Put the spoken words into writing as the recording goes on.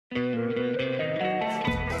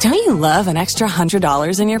Don't you love an extra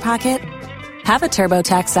 $100 in your pocket? Have a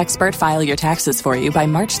TurboTax expert file your taxes for you by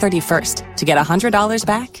March 31st to get $100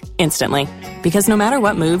 back instantly. Because no matter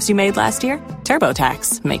what moves you made last year,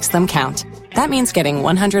 TurboTax makes them count. That means getting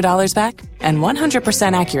 $100 back and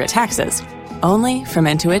 100% accurate taxes, only from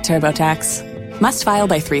Intuit TurboTax. Must file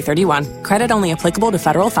by 3/31. Credit only applicable to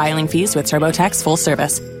federal filing fees with TurboTax full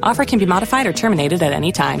service. Offer can be modified or terminated at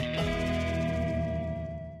any time.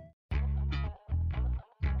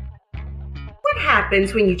 What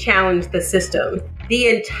happens when you challenge the system, the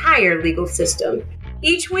entire legal system?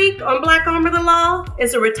 Each week on Black Arm of the Law,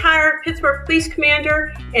 as a retired Pittsburgh police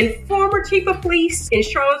commander and former chief of police in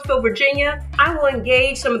Charlottesville, Virginia, I will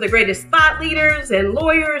engage some of the greatest thought leaders and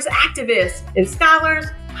lawyers, activists, and scholars,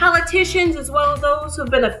 politicians, as well as those who have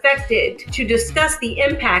been affected to discuss the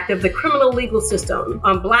impact of the criminal legal system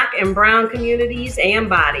on Black and brown communities and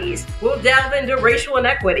bodies. We'll delve into racial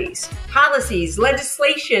inequities, policies,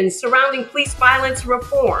 legislation surrounding police violence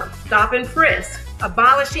reform, stop and frisk,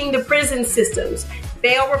 abolishing the prison systems,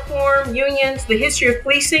 bail reform, unions, the history of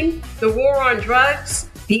policing, the war on drugs,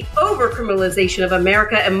 the overcriminalization of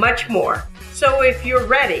America, and much more. So if you're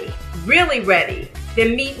ready, really ready,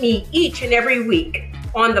 then meet me each and every week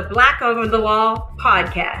on the Black Arm of the Law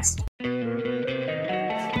podcast.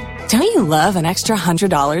 Don't you love an extra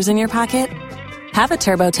 $100 in your pocket? Have a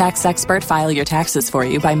TurboTax expert file your taxes for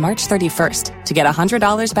you by March 31st to get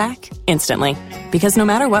 $100 back instantly. Because no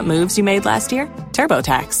matter what moves you made last year,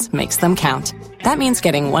 TurboTax makes them count. That means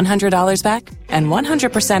getting $100 back and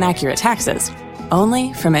 100% accurate taxes,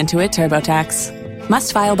 only from Intuit TurboTax.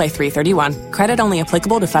 Must file by 3/31. Credit only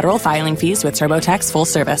applicable to federal filing fees with TurboTax full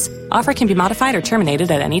service. Offer can be modified or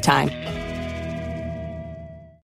terminated at any time.